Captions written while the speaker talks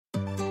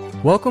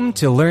Welcome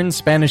to Learn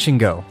Spanish and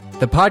Go,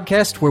 the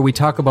podcast where we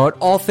talk about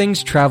all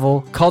things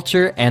travel,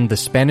 culture, and the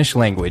Spanish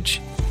language.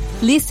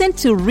 Listen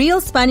to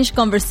real Spanish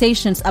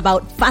conversations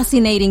about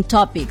fascinating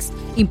topics,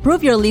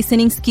 improve your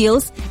listening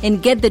skills,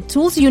 and get the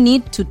tools you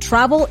need to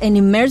travel and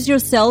immerse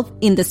yourself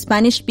in the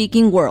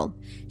Spanish-speaking world.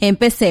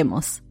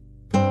 Empecemos.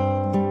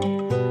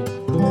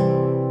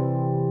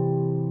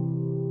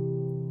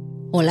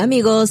 Hola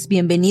amigos,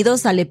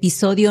 bienvenidos al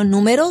episodio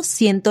número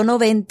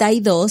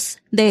 192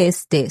 de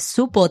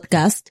su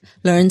podcast,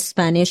 Learn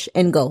Spanish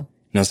and Go.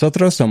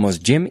 Nosotros somos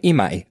Jim y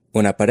Mai,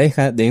 una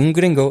pareja de un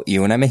gringo y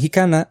una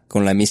mexicana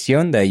con la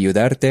misión de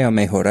ayudarte a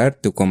mejorar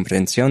tu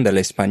comprensión del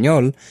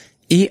español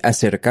y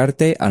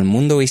acercarte al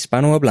mundo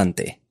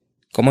hispanohablante.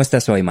 ¿Cómo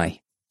estás hoy,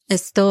 Mai?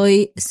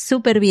 Estoy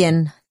súper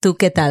bien. ¿Tú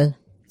qué tal?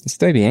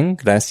 Estoy bien,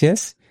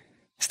 gracias.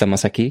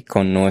 Estamos aquí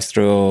con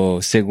nuestro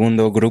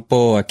segundo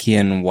grupo aquí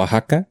en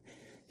Oaxaca,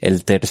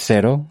 el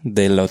tercero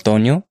del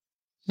otoño.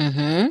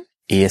 Uh-huh.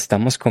 Y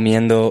estamos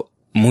comiendo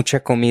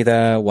mucha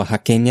comida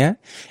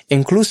oaxaqueña,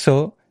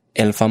 incluso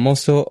el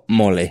famoso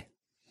mole.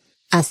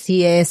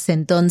 Así es.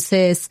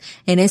 Entonces,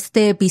 en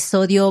este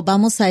episodio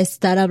vamos a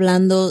estar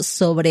hablando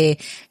sobre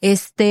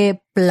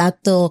este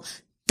plato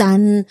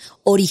tan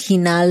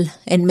original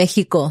en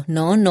México,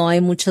 ¿no? No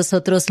hay muchos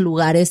otros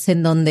lugares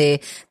en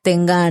donde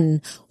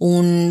tengan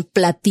un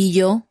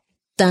platillo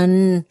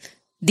tan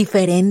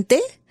diferente,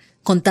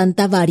 con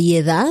tanta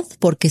variedad,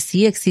 porque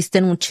sí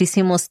existen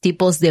muchísimos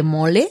tipos de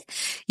mole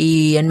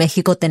y en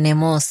México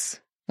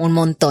tenemos un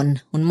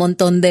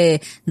montón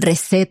de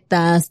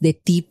recetas, de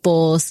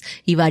tipos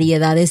y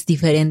variedades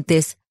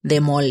diferentes de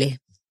mole.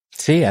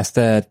 Sí,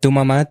 hasta tu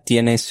mamá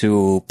tiene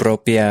su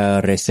propia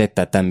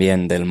receta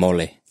también del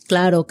mole.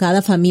 Claro,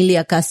 cada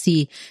familia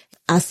casi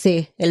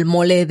hace el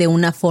mole de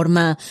una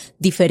forma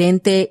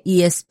diferente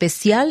y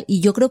especial,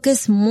 y yo creo que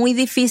es muy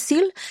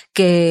difícil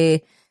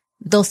que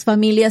dos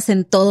familias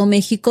en todo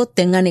México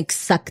tengan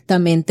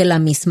exactamente la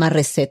misma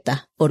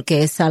receta,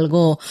 porque es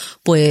algo,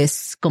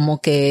 pues,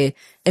 como que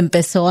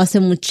empezó hace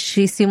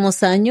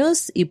muchísimos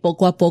años y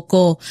poco a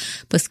poco,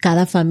 pues,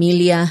 cada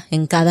familia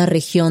en cada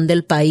región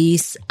del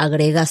país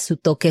agrega su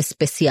toque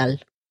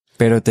especial.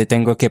 Pero te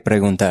tengo que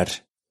preguntar,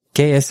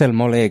 ¿qué es el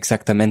mole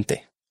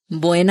exactamente?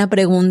 Buena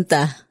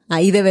pregunta.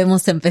 Ahí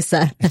debemos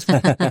empezar.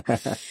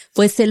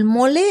 Pues el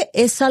mole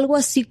es algo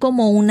así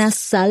como una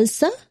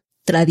salsa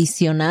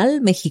tradicional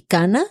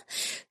mexicana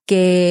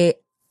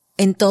que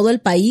en todo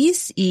el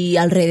país y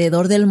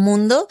alrededor del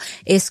mundo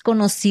es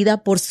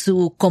conocida por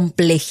su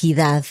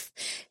complejidad.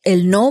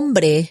 El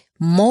nombre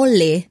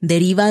mole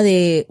deriva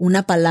de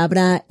una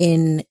palabra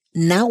en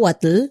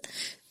náhuatl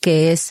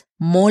que es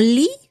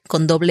moli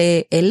con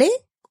doble L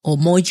o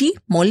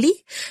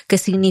moli, que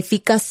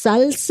significa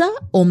salsa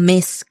o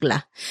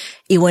mezcla.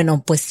 Y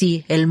bueno, pues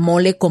sí, el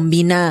mole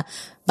combina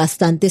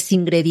bastantes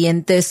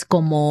ingredientes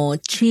como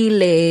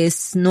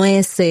chiles,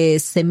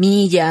 nueces,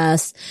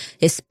 semillas,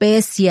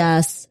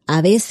 especias,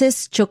 a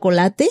veces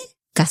chocolate,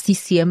 casi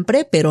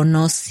siempre, pero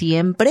no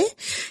siempre,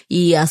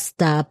 y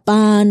hasta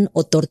pan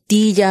o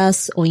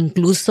tortillas o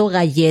incluso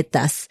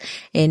galletas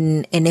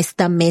en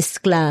esta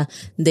mezcla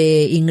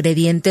de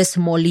ingredientes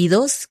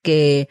molidos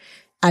que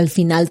al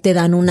final te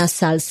dan una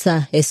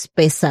salsa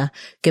espesa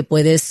que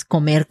puedes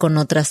comer con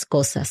otras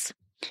cosas.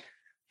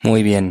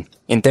 Muy bien,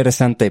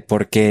 interesante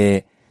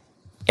porque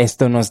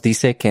esto nos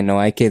dice que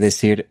no hay que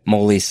decir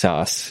mole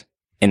sauce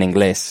en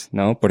inglés,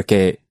 ¿no?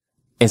 Porque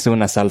es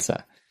una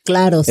salsa.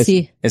 Claro,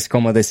 sí. Es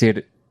como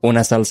decir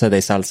una salsa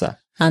de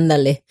salsa.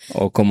 Ándale.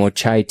 O como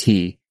chai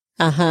tea.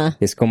 Ajá.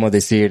 Es como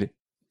decir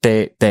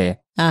té.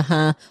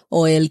 Ajá.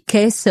 O el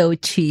queso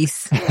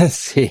cheese.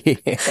 Sí.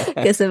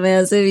 Que se me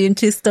hace bien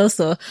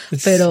chistoso,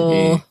 pero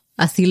sí,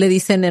 así le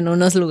dicen en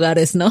unos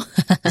lugares, ¿no?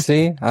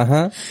 Sí,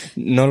 ajá.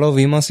 ¿No lo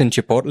vimos en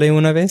Chipotle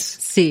una vez?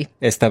 Sí.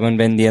 Estaban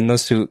vendiendo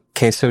su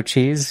queso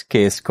cheese,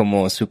 que es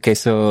como su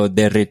queso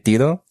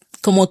derretido.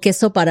 Como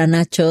queso para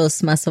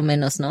nachos, más o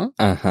menos, ¿no?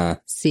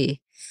 Ajá.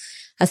 Sí.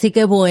 Así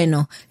que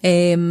bueno,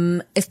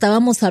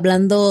 estábamos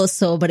hablando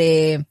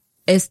sobre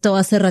esto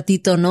hace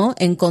ratito, ¿no?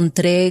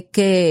 Encontré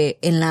que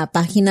en la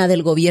página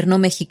del gobierno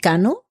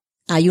mexicano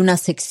hay una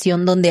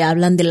sección donde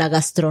hablan de la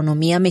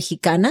gastronomía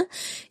mexicana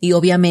y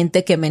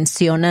obviamente que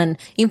mencionan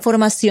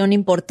información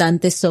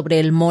importante sobre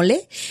el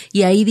mole,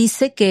 y ahí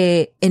dice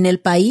que en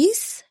el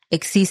país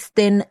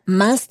existen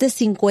más de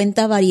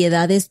 50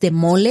 variedades de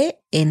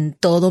mole en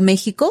todo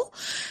México,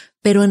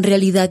 pero en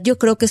realidad yo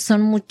creo que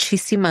son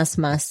muchísimas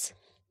más.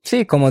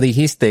 Sí, como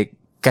dijiste,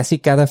 casi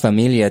cada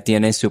familia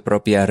tiene su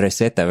propia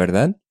receta,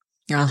 ¿verdad?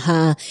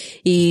 Ajá,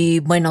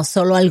 y bueno,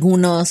 solo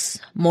algunos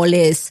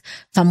moles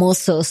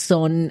famosos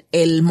son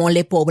el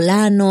mole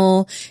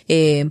poblano,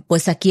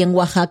 pues aquí en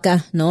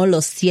Oaxaca, ¿no?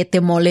 Los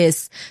 7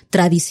 moles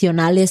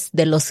tradicionales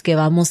de los que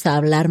vamos a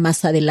hablar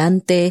más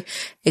adelante.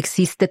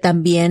 Existe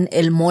también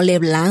el mole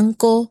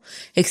blanco,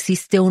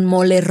 existe un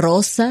mole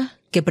rosa,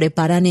 que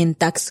preparan en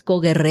Taxco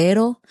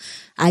Guerrero.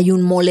 Hay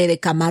un mole de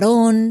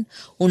camarón,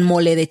 un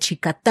mole de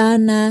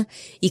chicatana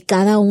y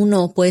cada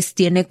uno pues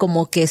tiene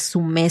como que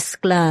su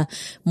mezcla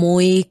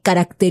muy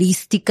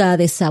característica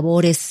de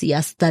sabores y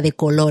hasta de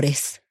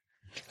colores.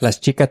 Las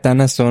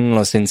chicatanas son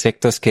los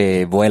insectos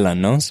que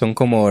vuelan, ¿no? Son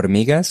como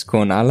hormigas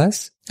con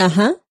alas.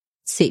 Ajá,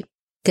 sí,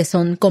 que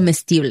son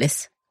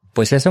comestibles.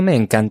 Pues eso me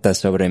encanta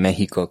sobre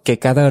México, que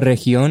cada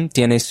región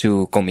tiene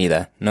su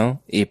comida,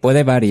 ¿no? Y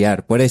puede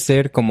variar, puede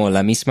ser como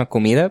la misma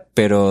comida,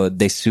 pero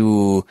de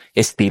su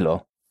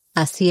estilo.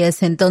 Así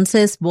es.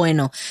 Entonces,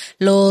 bueno,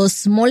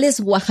 los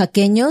moles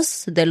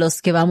oaxaqueños de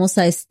los que vamos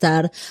a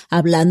estar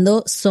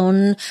hablando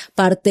son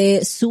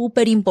parte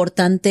súper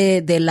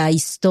importante de la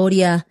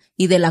historia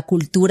y de la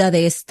cultura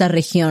de esta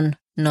región,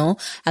 ¿no?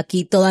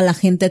 Aquí toda la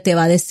gente te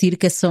va a decir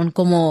que son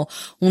como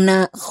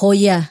una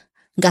joya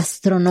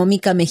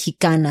gastronómica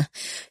mexicana.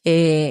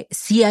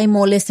 Sí hay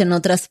moles en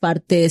otras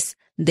partes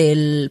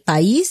del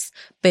país,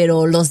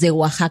 pero los de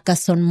Oaxaca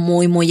son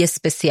muy, muy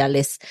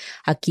especiales.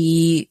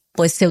 Aquí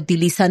pues se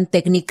utilizan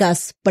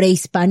técnicas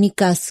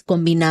prehispánicas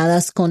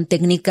combinadas con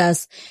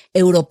técnicas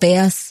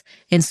europeas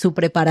en su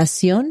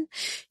preparación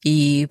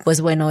y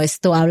pues bueno,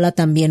 esto habla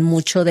también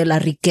mucho de la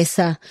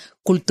riqueza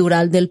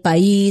cultural del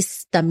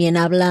país, también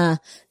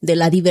habla de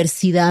la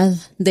diversidad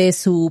de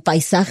su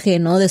paisaje,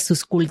 ¿no? De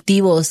sus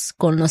cultivos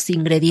con los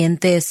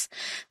ingredientes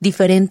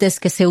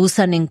diferentes que se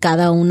usan en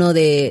cada uno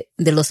de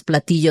los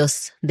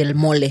platillos del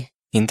mole.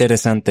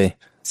 Interesante.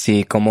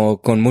 Sí,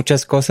 como con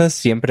muchas cosas,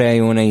 siempre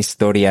hay una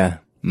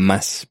historia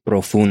más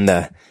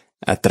profunda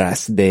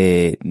atrás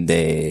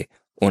de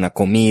una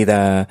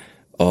comida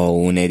o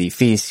un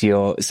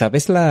edificio.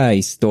 ¿Sabes la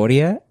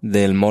historia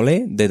del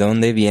mole? ¿De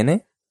dónde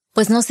viene?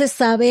 Pues no se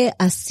sabe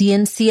a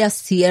ciencia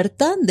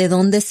cierta de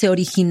dónde se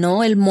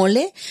originó el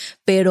mole,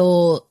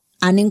 pero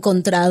han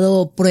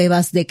encontrado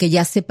pruebas de que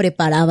ya se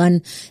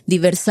preparaban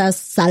diversas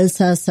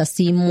salsas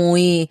así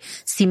muy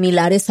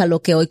similares a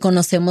lo que hoy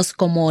conocemos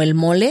como el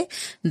mole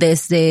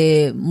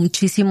desde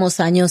muchísimos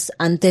años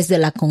antes de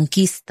la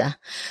conquista.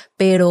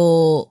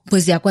 Pero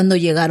pues ya cuando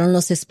llegaron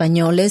los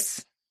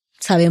españoles,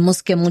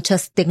 sabemos que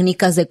muchas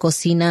técnicas de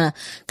cocina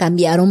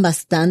cambiaron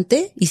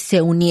bastante y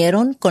se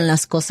unieron con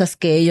las cosas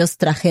que ellos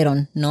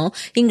trajeron, ¿no?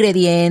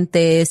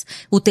 Ingredientes,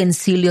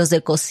 utensilios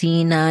de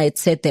cocina,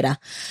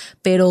 etcétera.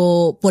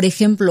 Pero, por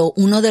ejemplo,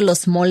 uno de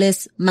los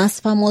moles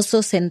más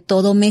famosos en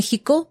todo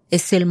México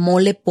es el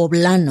mole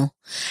poblano,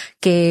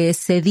 que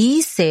se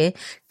dice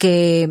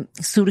que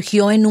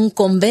surgió en un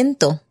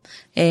convento,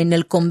 en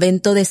el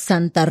convento de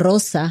Santa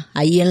Rosa,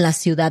 ahí en la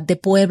ciudad de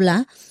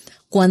Puebla,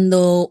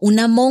 cuando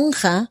una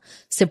monja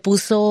se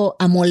puso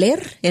a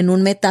moler en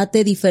un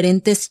metate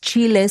diferentes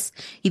chiles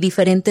y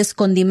diferentes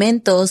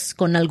condimentos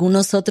con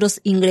algunos otros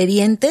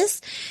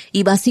ingredientes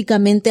y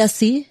básicamente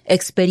así,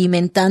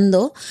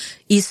 experimentando,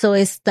 hizo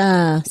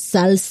esta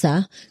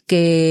salsa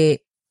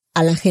que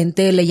a la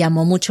gente le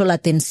llamó mucho la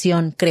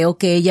atención. Creo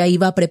que ella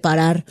iba a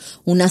preparar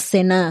una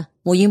cena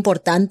muy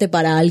importante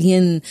para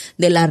alguien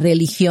de la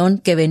religión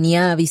que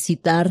venía a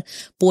visitar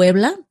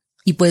Puebla.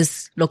 Y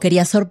pues lo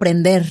quería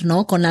sorprender,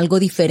 ¿no? Con algo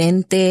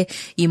diferente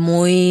y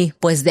muy,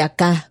 pues de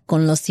acá,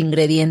 con los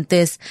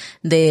ingredientes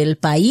del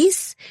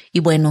país. Y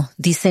bueno,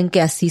 dicen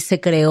que así se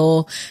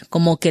creó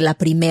como que la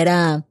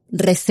primera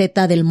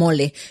receta del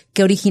mole,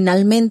 que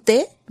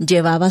originalmente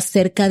llevaba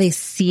cerca de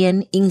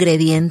 100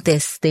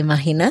 ingredientes, ¿te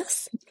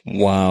imaginas?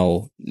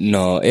 Wow,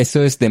 no,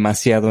 eso es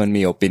demasiado en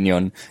mi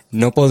opinión.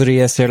 No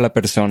podría ser la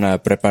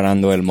persona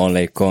preparando el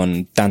mole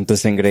con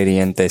tantos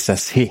ingredientes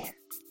así.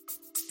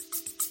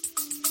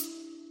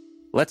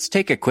 Let's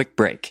take a quick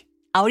break.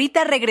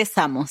 Ahorita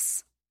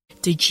regresamos.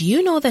 Did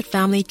you know that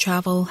family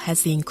travel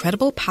has the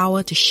incredible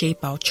power to shape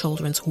our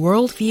children's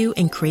worldview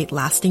and create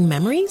lasting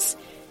memories?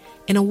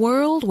 In a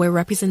world where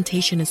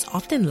representation is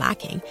often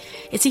lacking,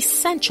 it's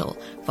essential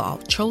for our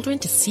children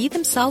to see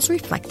themselves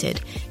reflected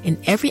in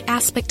every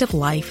aspect of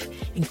life,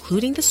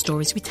 including the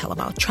stories we tell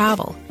about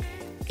travel.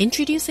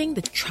 Introducing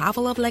the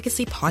Travel of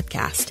Legacy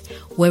podcast,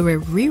 where we're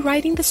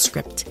rewriting the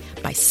script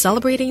by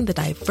celebrating the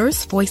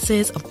diverse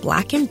voices of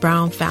Black and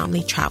Brown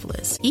family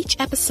travelers. Each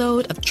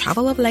episode of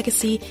Travel of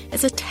Legacy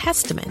is a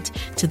testament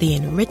to the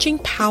enriching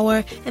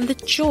power and the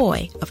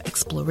joy of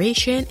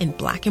exploration in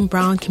Black and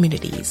Brown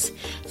communities.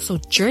 So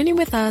journey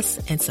with us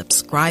and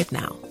subscribe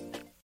now.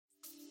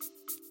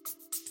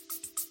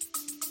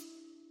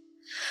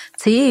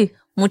 Sí,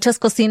 muchas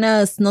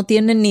cocinas no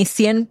tienen ni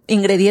 100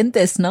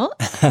 ingredientes, ¿no?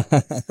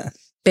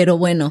 Pero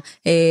bueno,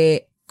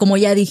 como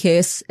ya dije,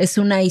 es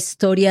una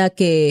historia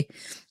que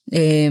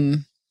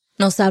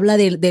nos habla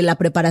de la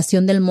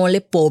preparación del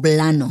mole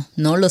poblano,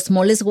 ¿no? Los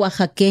moles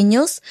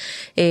oaxaqueños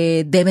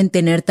deben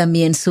tener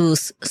también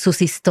sus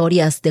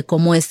historias de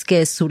cómo es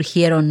que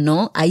surgieron,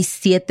 ¿no? Hay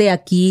 7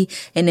 aquí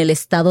en el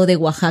estado de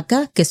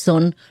Oaxaca que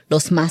son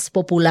los más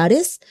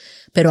populares,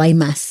 pero hay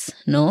más,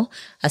 ¿no?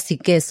 Así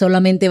que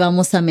solamente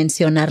vamos a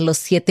mencionar los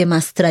 7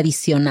 más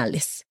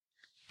tradicionales.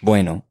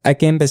 Bueno, hay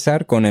que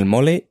empezar con el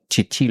mole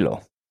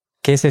chichilo.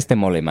 ¿Qué es este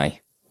mole,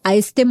 Mai? A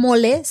este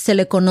mole se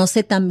le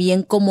conoce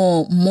también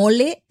como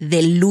mole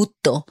de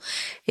luto.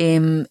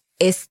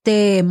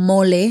 Este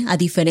mole, a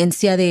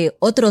diferencia de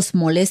otros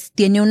moles,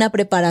 tiene una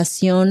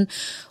preparación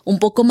un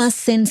poco más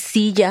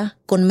sencilla,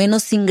 con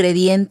menos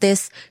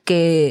ingredientes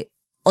que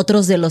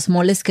otros de los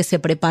moles que se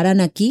preparan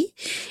aquí.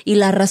 Y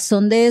la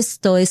razón de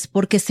esto es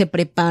porque se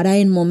prepara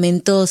en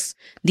momentos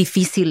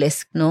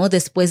difíciles, ¿no?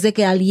 Después de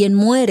que alguien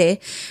muere,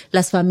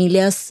 las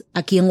familias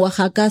aquí en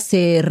Oaxaca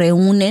se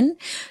reúnen,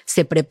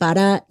 se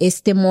prepara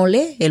este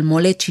mole, el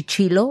mole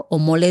chichilo o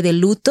mole de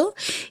luto,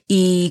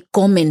 y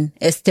comen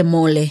este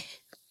mole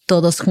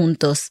todos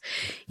juntos.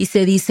 Y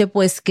se dice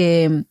pues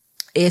que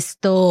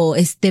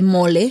este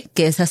mole,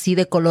 que es así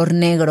de color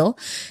negro,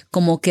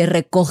 como que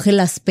recoge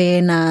las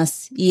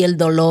penas y el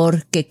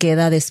dolor que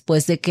queda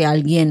después de que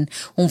alguien,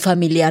 un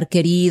familiar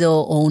querido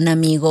o un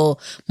amigo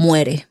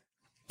muere.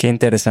 Qué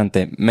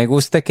interesante. Me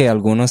gusta que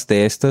algunos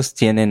de estos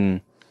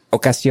tienen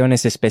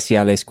ocasiones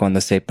especiales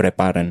cuando se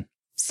preparan.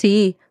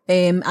 Sí,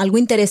 algo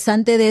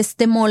interesante de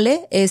este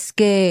mole es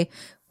que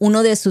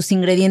uno de sus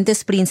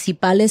ingredientes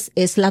principales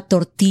es la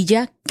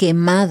tortilla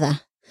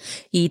quemada.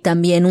 Y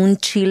también un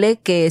chile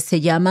que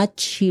se llama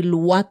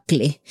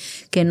chilhuacle,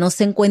 que no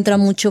se encuentra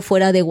mucho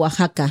fuera de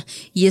Oaxaca.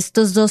 Y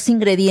estos dos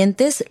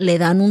ingredientes le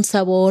dan un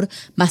sabor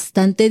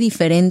bastante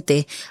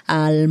diferente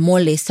al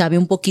mole. Sabe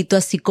un poquito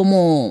así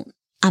como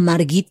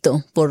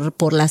amarguito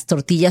por las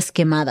tortillas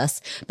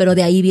quemadas, pero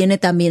de ahí viene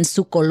también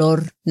su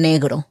color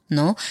negro,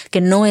 ¿no?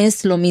 Que no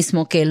es lo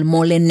mismo que el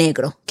mole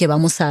negro, que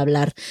vamos a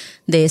hablar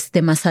de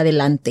este más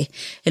adelante.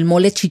 El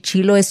mole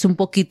chichilo es un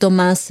poquito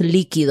más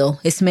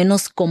líquido, es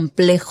menos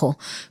complejo,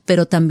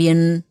 pero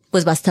también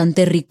pues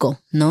bastante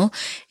rico, ¿no?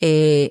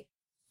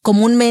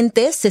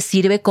 Comúnmente se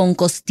sirve con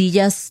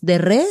costillas de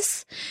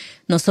res.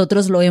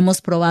 Nosotros lo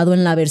hemos probado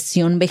en la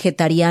versión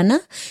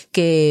vegetariana,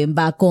 que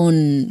va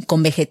con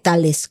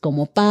vegetales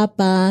como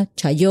papa,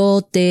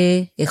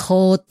 chayote,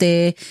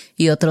 ejote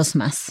y otros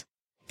más.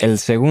 El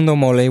segundo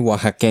mole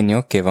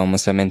oaxaqueño que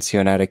vamos a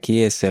mencionar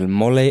aquí es el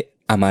mole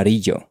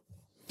amarillo.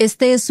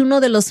 Este es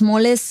uno de los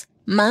moles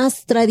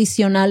más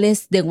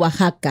tradicionales de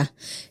Oaxaca.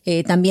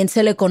 También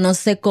se le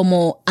conoce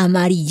como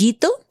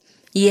amarillito.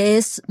 Y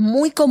es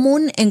muy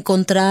común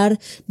encontrar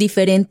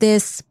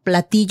diferentes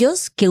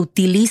platillos que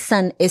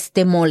utilizan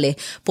este mole.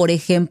 Por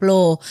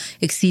ejemplo,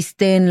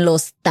 existen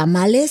los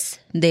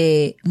tamales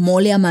de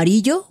mole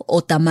amarillo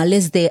o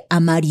tamales de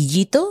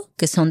amarillito,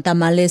 que son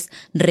tamales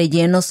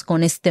rellenos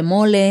con este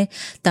mole.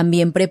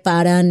 También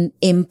preparan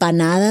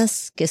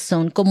empanadas, que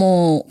son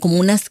como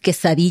unas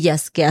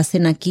quesadillas que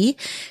hacen aquí,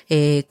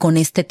 con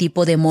este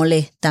tipo de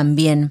mole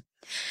también.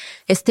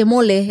 Este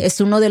mole es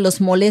uno de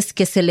los moles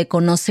que se le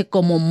conoce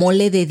como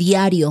mole de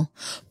diario,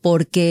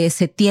 porque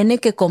se tiene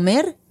que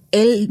comer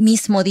el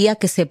mismo día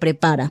que se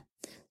prepara.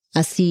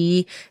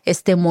 Así,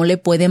 este mole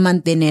puede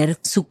mantener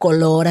su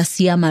color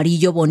así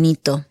amarillo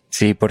bonito.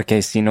 Sí,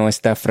 porque si no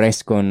está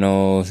fresco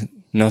no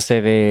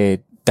se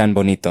ve tan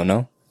bonito,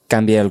 ¿no?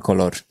 Cambia el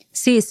color.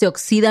 Sí, se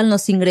oxidan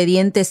los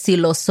ingredientes si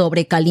los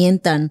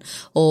sobrecalientan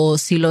o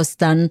si lo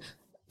están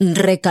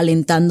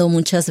recalentando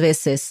muchas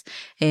veces.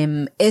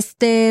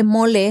 Este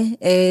mole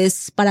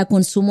es para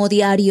consumo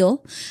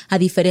diario, a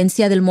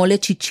diferencia del mole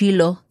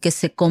chichilo que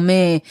se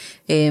come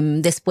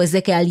después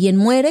de que alguien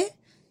muere.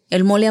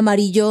 El mole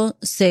amarillo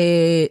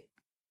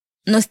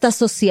no está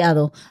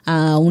asociado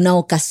a una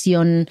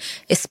ocasión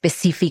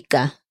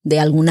específica de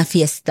alguna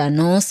fiesta,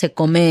 ¿no? Se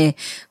come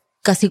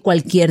casi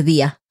cualquier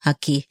día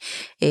aquí.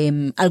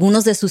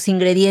 Algunos de sus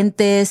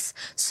ingredientes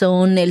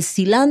son el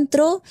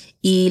cilantro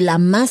y la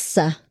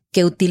masa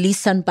que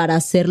utilizan para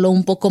hacerlo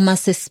un poco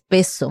más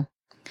espeso.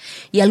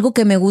 Y algo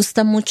que me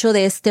gusta mucho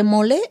de este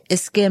mole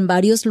es que en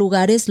varios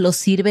lugares lo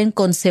sirven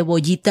con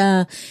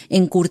cebollita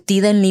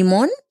encurtida en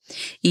limón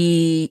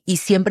y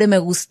siempre me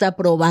gusta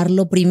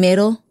probarlo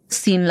primero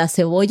sin la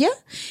cebolla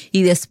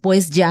y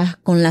después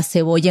ya con la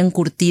cebolla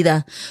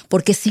encurtida,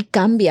 porque sí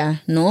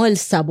cambia, ¿no? El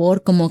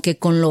sabor, como que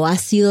con lo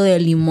ácido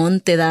del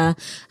limón te da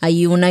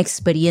ahí una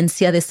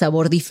experiencia de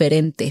sabor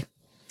diferente.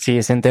 Sí,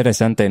 es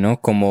interesante, ¿no?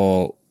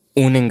 Como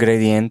un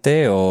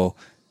ingrediente o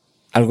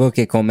algo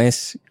que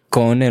comes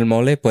con el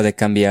mole puede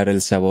cambiar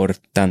el sabor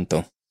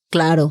tanto.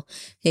 Claro.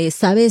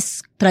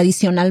 ¿Sabes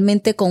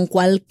tradicionalmente con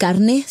cuál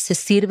carne se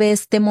sirve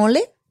este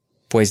mole?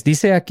 Pues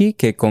dice aquí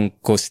que con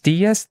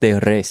costillas de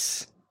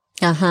res.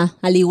 Ajá,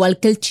 al igual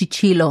que el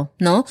chichilo,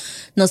 ¿no?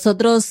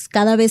 Nosotros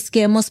cada vez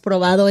que hemos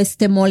probado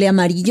este mole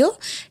amarillo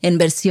en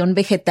versión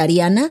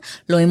vegetariana,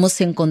 lo hemos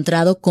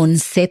encontrado con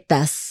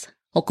setas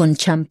o con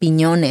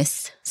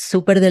champiñones.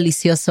 Súper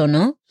delicioso,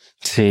 ¿no?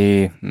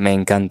 Sí, me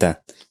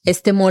encanta.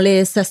 Este mole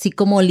es así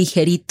como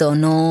ligerito,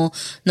 no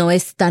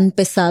es tan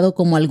pesado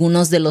como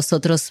algunos de los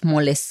otros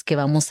moles que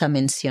vamos a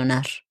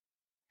mencionar.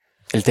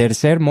 El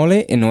tercer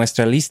mole en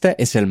nuestra lista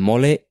es el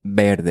mole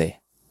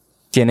verde.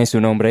 Tiene su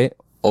nombre,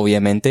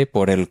 obviamente,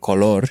 por el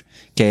color,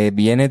 que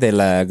viene de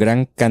la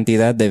gran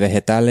cantidad de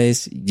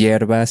vegetales,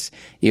 hierbas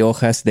y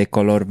hojas de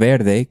color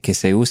verde que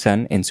se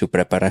usan en su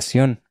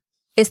preparación.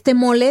 Este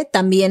mole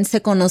también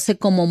se conoce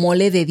como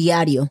mole de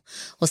diario,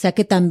 o sea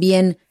que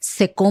también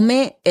se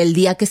come el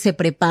día que se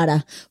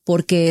prepara,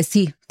 porque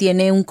sí,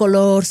 tiene un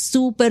color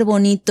súper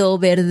bonito,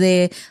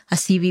 verde,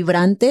 así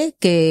vibrante,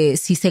 que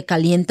si se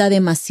calienta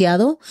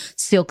demasiado,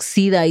 se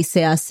oxida y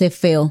se hace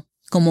feo.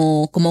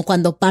 Como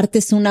cuando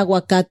partes un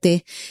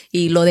aguacate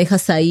y lo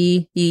dejas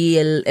ahí y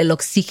el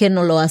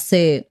oxígeno lo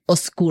hace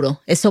oscuro.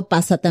 Eso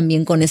pasa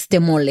también con este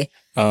mole.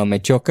 Me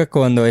choca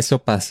cuando eso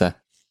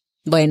pasa.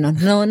 Bueno,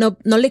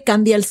 no le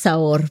cambia el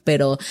sabor,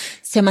 pero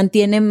se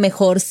mantiene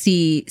mejor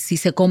si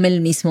se come el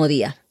mismo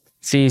día.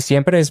 Sí,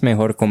 siempre es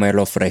mejor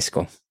comerlo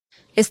fresco.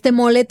 Este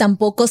mole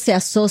tampoco se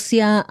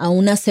asocia a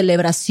una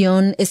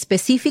celebración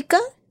específica.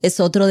 Es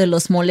otro de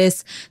los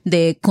moles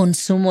de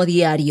consumo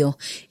diario.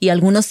 Y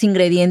algunos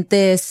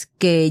ingredientes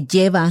que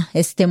lleva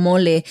este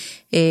mole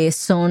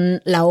son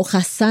la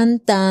hoja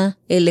santa,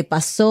 el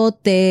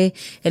epazote,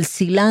 el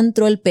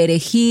cilantro, el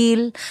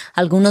perejil,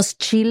 algunos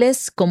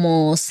chiles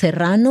como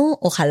serrano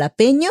o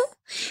jalapeño.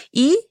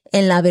 Y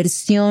en la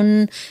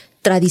versión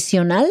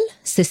tradicional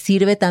se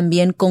sirve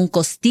también con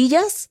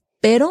costillas,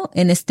 pero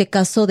en este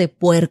caso de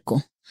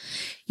puerco.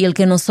 Y el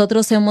que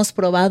nosotros hemos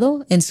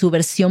probado en su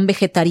versión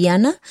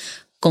vegetariana,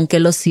 ¿con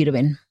qué lo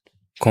sirven?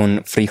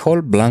 Con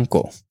frijol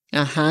blanco.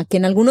 Ajá, que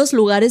en algunos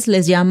lugares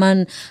les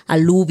llaman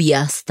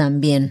alubias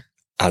también.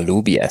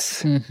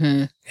 Alubias.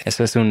 Uh-huh.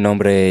 Eso es un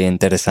nombre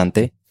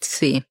interesante.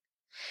 Sí.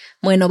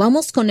 Bueno,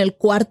 vamos con el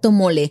cuarto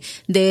mole.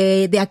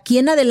 De aquí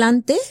en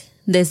adelante,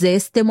 desde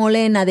este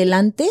mole en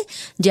adelante,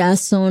 ya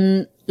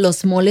son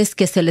los moles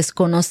que se les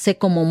conoce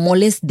como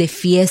moles de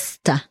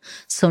fiesta.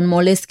 Son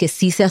moles que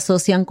sí se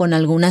asocian con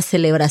algunas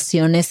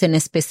celebraciones en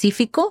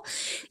específico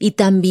y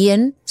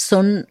también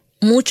son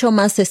mucho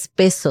más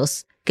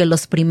espesos que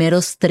los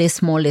primeros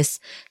 3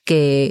 moles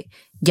que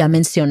ya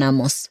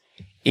mencionamos.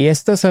 Y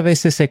estos a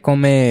veces se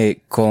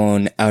come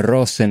con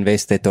arroz en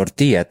vez de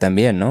tortilla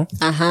también, ¿no?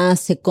 Ajá,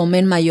 se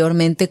comen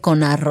mayormente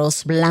con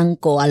arroz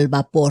blanco al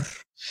vapor.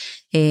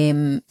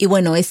 Y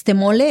bueno, este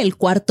mole, el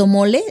cuarto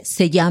mole,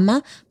 se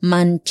llama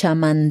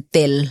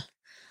manchamantel.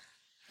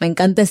 Me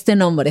encanta este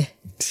nombre.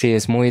 Sí,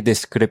 es muy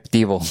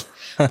descriptivo.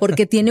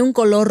 Porque tiene un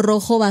color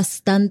rojo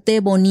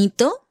bastante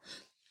bonito,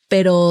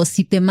 pero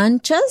si te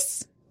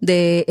manchas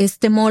de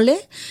este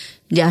mole,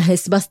 ya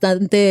es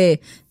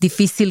bastante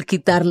difícil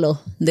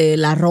quitarlo de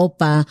la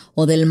ropa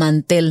o del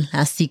mantel.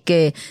 Así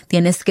que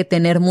tienes que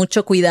tener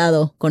mucho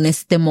cuidado con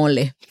este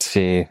mole.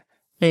 Sí.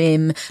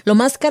 Lo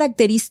más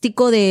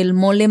característico del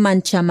mole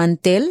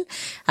manchamantel,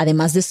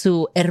 además de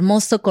su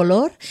hermoso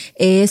color,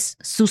 es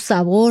su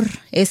sabor.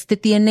 Este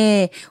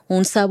tiene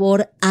un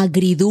sabor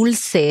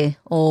agridulce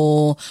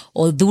o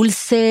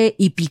dulce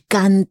y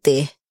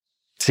picante.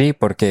 Sí,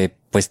 porque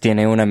pues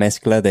tiene una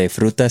mezcla de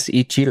frutas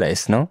y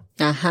chiles, ¿no?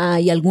 Ajá,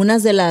 y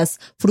algunas de las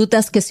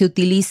frutas que se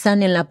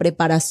utilizan en la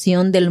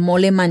preparación del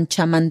mole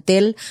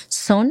manchamantel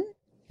son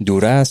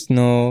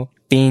durazno,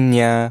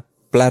 piña,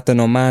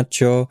 plátano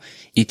macho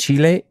y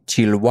chile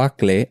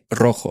chilhuacle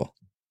rojo.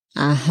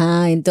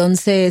 Ajá,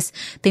 entonces,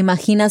 ¿te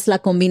imaginas la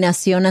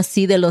combinación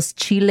así de los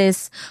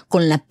chiles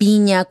con la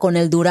piña, con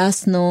el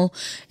durazno?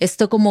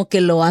 Esto como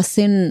que lo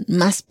hacen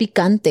más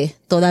picante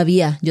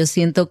todavía. Yo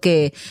siento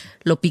que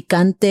lo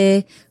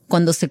picante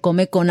cuando se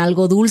come con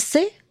algo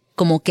dulce,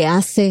 como que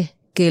hace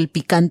que el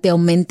picante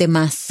aumente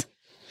más.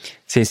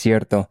 Sí, es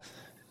cierto.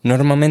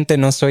 Normalmente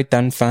no soy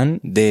tan fan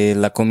de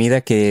la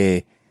comida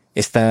que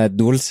está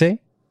dulce.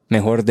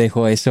 Mejor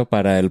dejo eso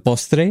para el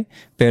postre,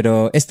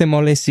 pero este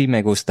mole sí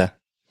me gusta.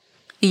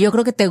 Y yo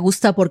creo que te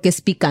gusta porque es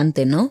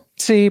picante, ¿no?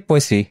 Sí,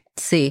 pues sí.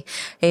 Sí.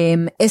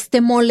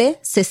 Este mole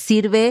se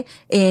sirve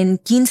en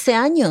 15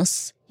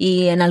 años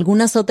y en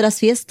algunas otras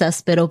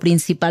fiestas, pero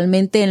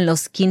principalmente en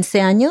los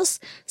 15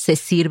 años se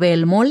sirve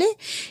el mole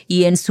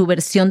y en su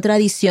versión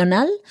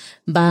tradicional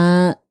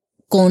va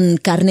con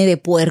carne de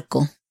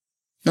puerco.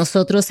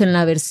 Nosotros en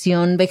la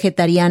versión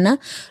vegetariana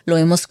lo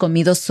hemos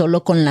comido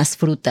solo con las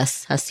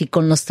frutas, así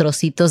con los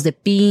trocitos de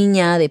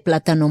piña, de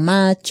plátano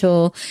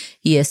macho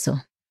y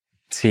eso.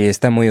 Sí,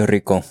 está muy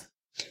rico.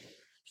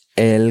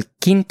 El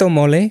quinto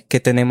mole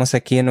que tenemos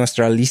aquí en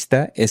nuestra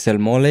lista es el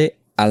mole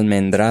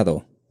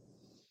almendrado.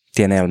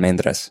 Tiene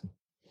almendras.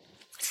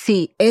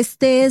 Sí,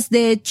 este es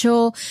de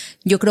hecho,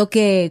 yo creo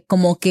que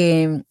como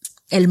que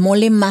el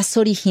mole más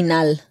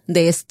original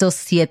de estos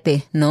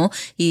 7, ¿no?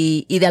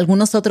 Y de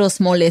algunos otros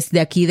moles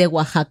de aquí de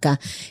Oaxaca.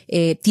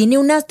 Tiene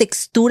una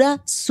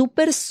textura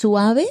súper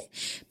suave,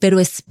 pero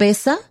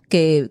espesa,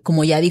 que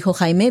como ya dijo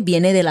Jaime,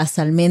 viene de las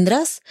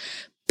almendras,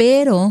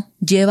 pero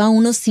lleva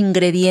unos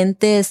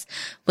ingredientes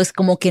pues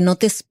como que no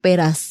te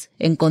esperas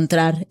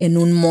encontrar en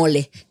un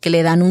mole, que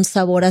le dan un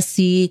sabor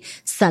así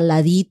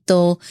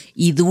saladito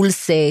y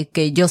dulce,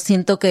 que yo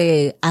siento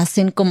que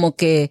hacen como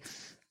que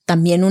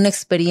también una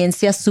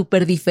experiencia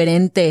súper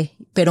diferente,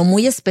 pero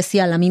muy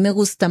especial. A mí me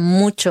gusta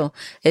mucho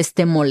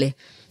este mole.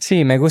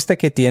 Sí, me gusta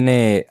que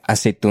tiene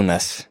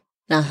aceitunas.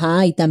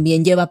 Ajá, y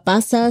también lleva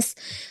pasas,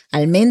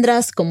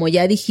 almendras, como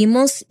ya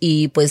dijimos,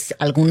 y pues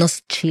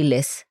algunos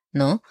chiles,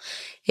 ¿no?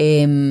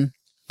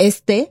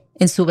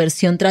 En su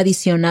versión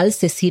tradicional,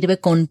 se sirve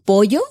con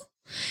pollo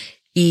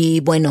y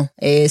bueno,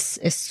 es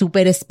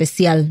súper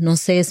especial. No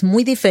sé, es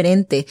muy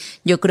diferente.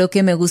 Yo creo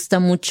que me gusta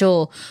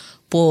mucho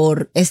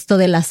por esto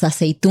de las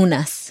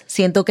aceitunas.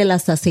 Siento que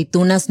las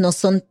aceitunas no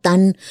son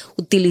tan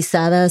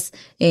utilizadas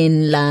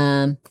en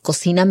la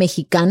cocina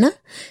mexicana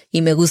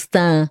y me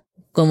gusta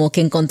como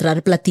que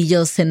encontrar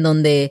platillos en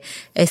donde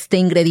este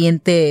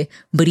ingrediente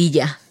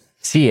brilla.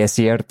 Sí, es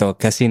cierto,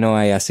 casi no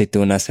hay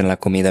aceitunas en la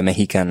comida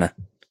mexicana.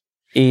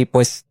 Y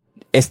pues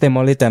este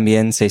mole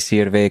también se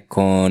sirve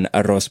con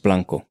arroz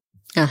blanco.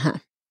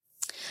 Ajá.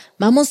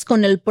 Vamos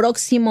con el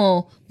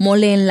próximo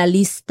mole en la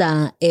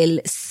lista,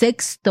 el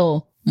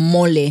sexto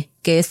mole,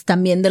 que es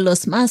también de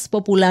los más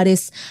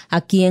populares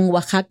aquí en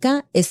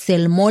Oaxaca, es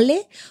el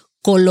mole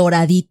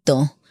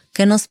coloradito.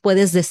 ¿Qué nos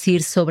puedes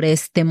decir sobre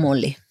este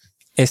mole?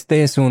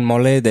 ¿Este es un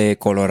mole de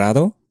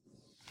Colorado?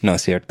 No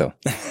es cierto.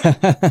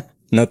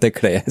 No te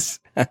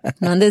creas.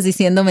 No andes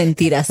diciendo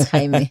mentiras,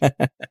 Jaime.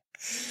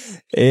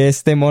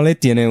 Este mole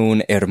tiene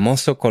un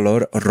hermoso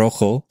color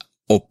rojo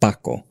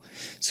opaco.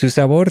 Su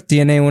sabor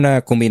tiene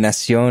una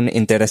combinación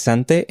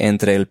interesante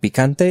entre el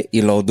picante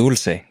y lo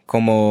dulce,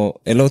 como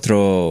el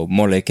otro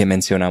mole que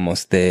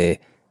mencionamos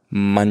de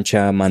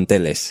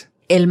manchamanteles.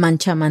 El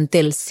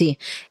manchamantel, sí.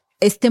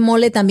 Este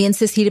mole también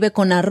se sirve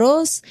con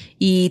arroz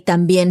y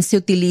también se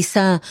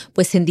utiliza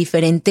pues en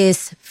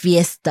diferentes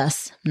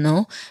fiestas,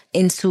 ¿no?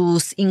 En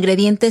sus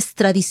ingredientes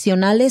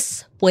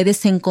tradicionales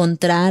puedes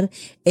encontrar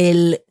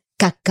el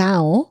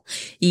cacao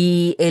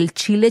y el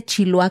chile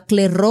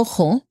chiloacle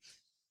rojo,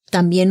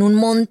 también un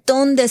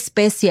montón de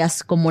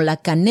especias como la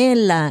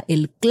canela,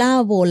 el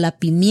clavo, la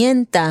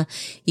pimienta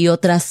y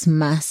otras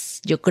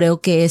más. Yo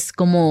creo que es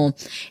como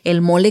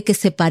el mole que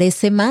se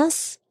parece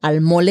más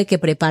al mole que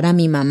prepara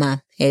mi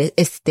mamá,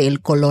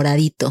 el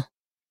coloradito.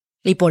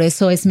 Y por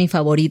eso es mi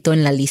favorito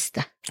en la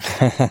lista.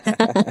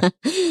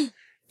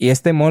 Y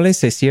este mole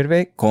se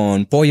sirve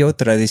con pollo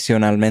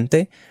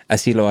tradicionalmente,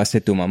 así lo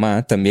hace tu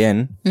mamá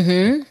también.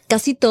 Uh-huh.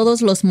 Casi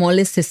todos los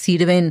moles se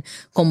sirven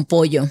con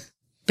pollo,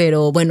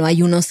 pero bueno,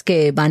 hay unos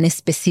que van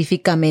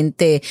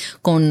específicamente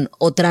con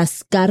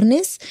otras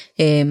carnes,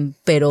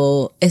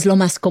 pero es lo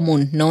más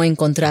común, ¿no?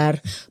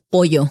 Encontrar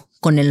pollo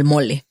con el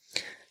mole.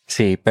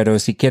 Sí, pero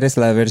si quieres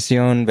la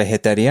versión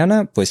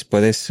vegetariana, pues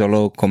puedes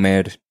solo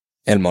comer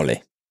el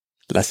mole,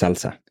 la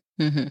salsa.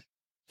 Uh-huh.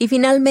 Y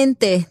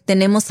finalmente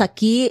tenemos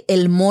aquí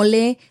el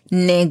mole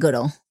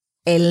negro,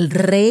 el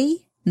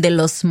rey de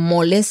los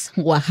moles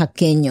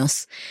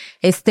oaxaqueños.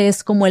 Este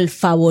es como el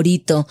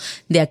favorito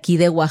de aquí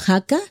de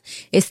Oaxaca.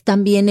 Es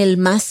también el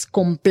más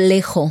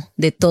complejo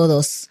de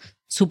todos.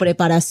 Su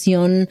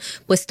preparación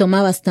pues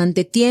toma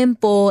bastante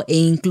tiempo e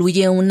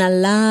incluye una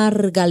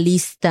larga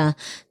lista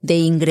de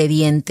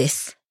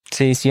ingredientes.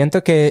 Sí,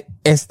 siento que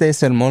este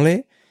es el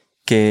mole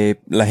que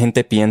la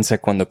gente piensa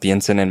cuando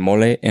piensa en el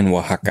mole en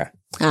Oaxaca.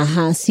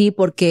 Ajá, sí,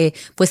 porque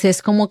pues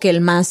es como que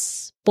el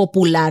más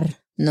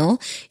popular, ¿no?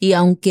 Y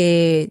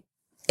aunque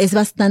es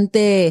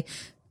bastante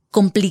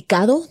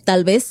complicado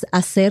tal vez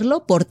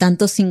hacerlo por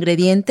tantos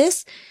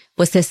ingredientes,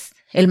 pues es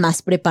el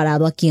más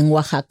preparado aquí en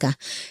Oaxaca.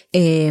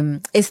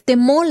 Este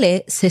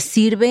mole se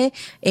sirve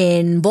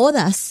en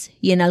bodas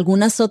y en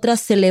algunas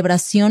otras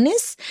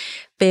celebraciones,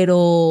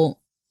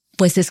 pero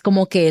pues es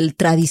como que el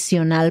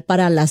tradicional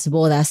para las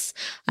bodas.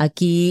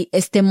 Aquí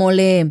este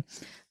mole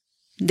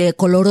de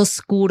color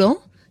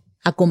oscuro,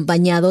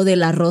 acompañado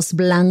del arroz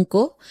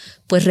blanco,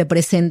 pues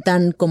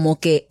representan como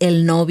que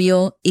el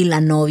novio y la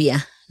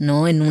novia,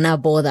 ¿no? En una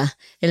boda.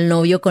 El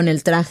novio con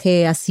el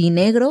traje así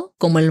negro,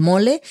 como el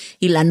mole,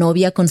 y la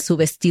novia con su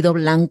vestido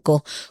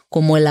blanco,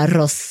 como el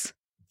arroz.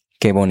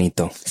 Qué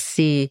bonito.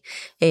 Sí.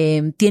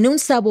 Tiene un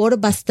sabor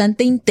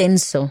bastante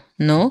intenso,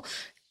 ¿no?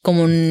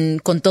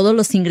 Con todos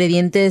los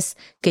ingredientes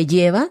que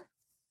lleva.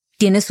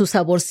 Tiene su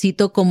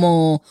saborcito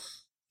como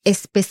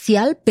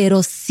especial,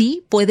 pero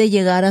sí puede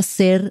llegar a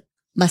ser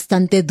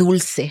bastante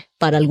dulce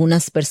para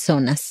algunas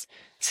personas.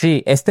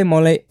 Sí, este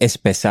mole es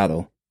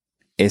pesado.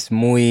 Es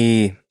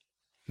muy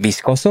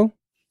viscoso.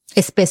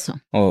 Espeso.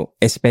 O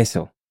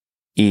espeso.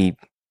 Y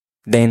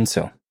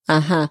denso.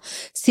 Ajá.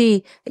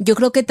 Sí, yo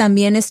creo que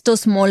también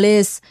estos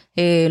moles,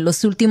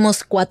 los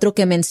últimos 4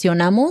 que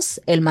mencionamos,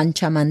 el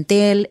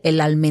manchamantel,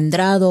 el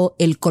almendrado,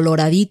 el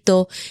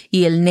coloradito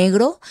y el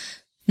negro,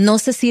 no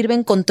se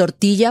sirven con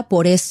tortilla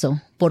por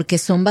eso, porque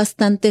son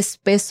bastante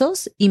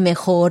espesos y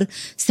mejor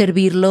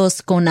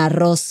servirlos con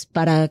arroz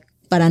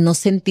para no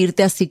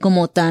sentirte así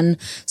como tan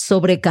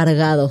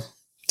sobrecargado.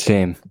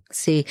 Sí.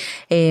 Sí.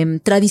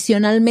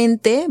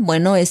 Tradicionalmente,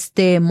 bueno,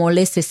 este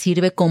mole se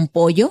sirve con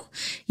pollo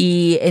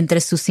y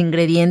entre sus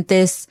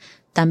ingredientes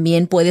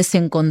también puedes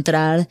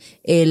encontrar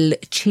el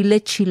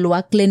chile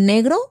chiloacle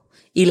negro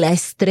y la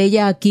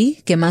estrella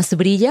aquí que más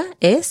brilla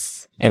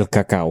es el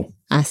cacao.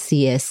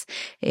 Así es.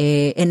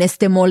 En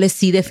este mole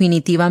sí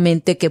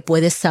definitivamente que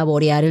puedes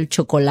saborear el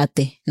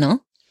chocolate,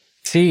 ¿no?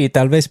 Sí, y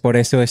tal vez por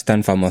eso es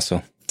tan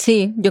famoso.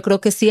 Sí, yo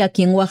creo que sí.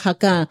 Aquí en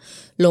Oaxaca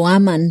lo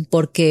aman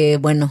porque,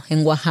 bueno,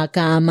 en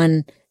Oaxaca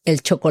aman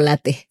el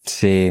chocolate.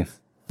 Sí.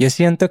 Yo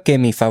siento que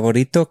mi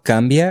favorito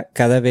cambia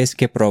cada vez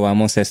que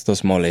probamos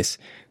estos moles,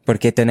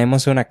 porque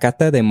tenemos una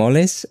cata de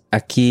moles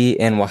aquí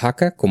en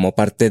Oaxaca como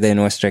parte de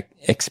nuestra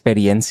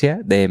experiencia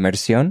de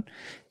inmersión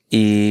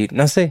y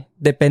no sé,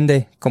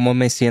 depende cómo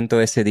me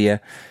siento ese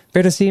día.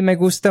 Pero sí, me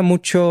gusta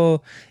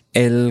mucho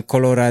el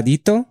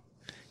coloradito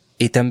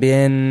y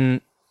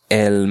también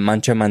el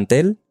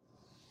manchamantel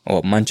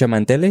o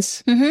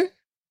manchamanteles. Ujú.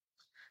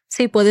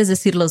 Sí, puedes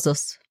decir los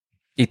dos.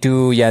 Y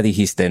tú ya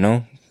dijiste,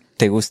 ¿no?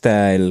 ¿Te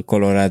gusta el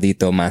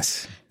coloradito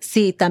más?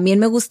 Sí, también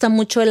me gusta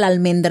mucho el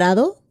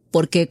almendrado,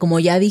 porque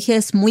como ya dije,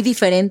 es muy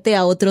diferente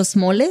a otros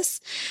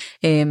moles.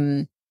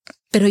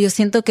 Pero yo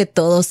siento que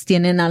todos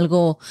tienen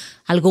algo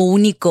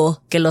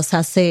único que los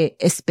hace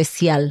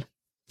especial.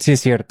 Sí,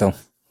 es cierto.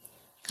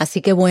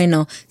 Así que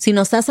bueno, si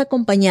nos has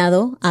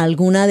acompañado a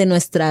alguna de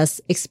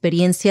nuestras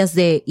experiencias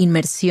de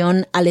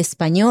inmersión al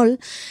español,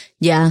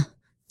 ya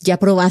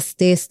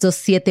probaste estos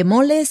 7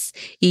 moles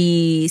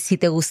y si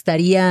te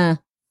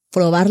gustaría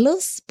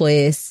probarlos,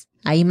 pues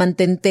ahí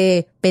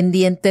mantente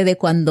pendiente de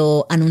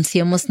cuando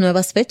anunciemos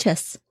nuevas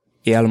fechas.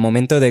 Y al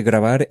momento de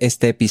grabar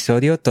este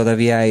episodio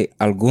todavía hay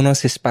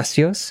algunos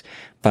espacios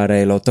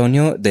para el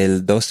otoño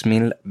del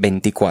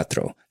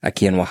 2024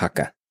 aquí en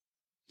Oaxaca.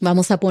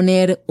 Vamos a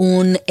poner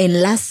un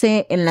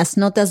enlace en las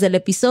notas del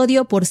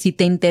episodio por si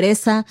te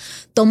interesa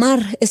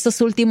tomar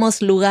estos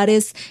últimos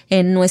lugares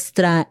en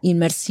nuestra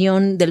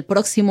inmersión del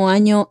próximo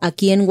año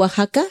aquí en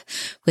Oaxaca,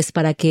 pues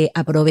para que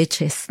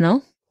aproveches,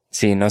 ¿no?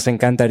 Sí, nos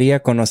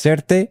encantaría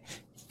conocerte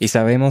y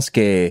sabemos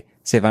que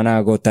se van a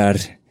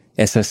agotar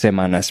esas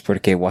semanas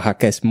porque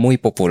Oaxaca es muy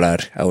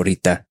popular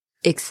ahorita.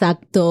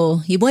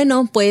 Exacto. Y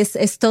bueno, pues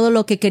es todo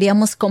lo que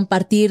queríamos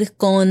compartir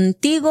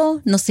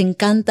contigo. Nos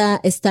encanta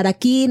estar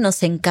aquí,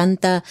 nos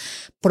encanta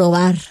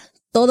probar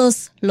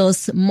todos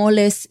los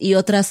moles y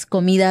otras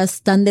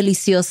comidas tan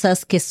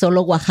deliciosas que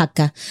solo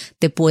Oaxaca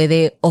te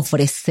puede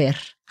ofrecer.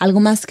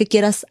 ¿Algo más que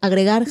quieras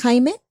agregar,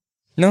 Jaime?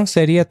 No,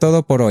 sería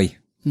todo por hoy.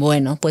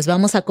 Bueno, pues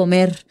vamos a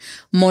comer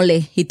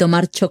mole y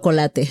tomar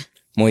chocolate.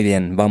 Muy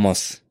bien,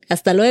 vamos.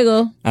 Hasta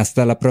luego.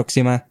 Hasta la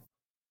próxima.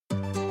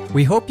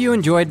 We hope you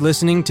enjoyed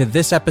listening to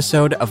this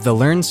episode of the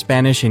Learn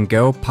Spanish and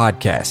Go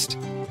podcast.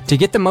 To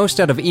get the most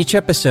out of each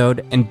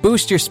episode and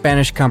boost your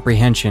Spanish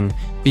comprehension,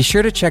 be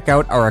sure to check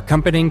out our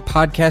accompanying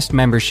podcast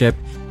membership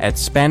at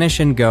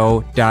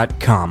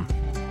SpanishAndGo.com.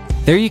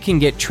 There you can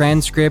get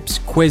transcripts,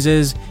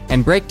 quizzes,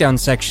 and breakdown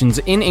sections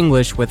in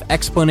English with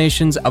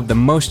explanations of the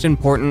most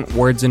important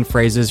words and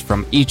phrases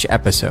from each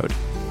episode.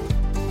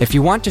 If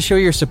you want to show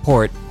your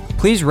support,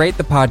 please rate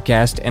the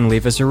podcast and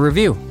leave us a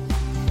review.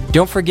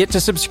 Don't forget to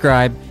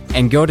subscribe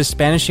and go to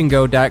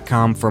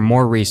SpanishAndGo.com for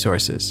more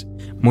resources.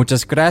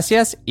 Muchas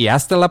gracias y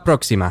hasta la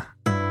próxima.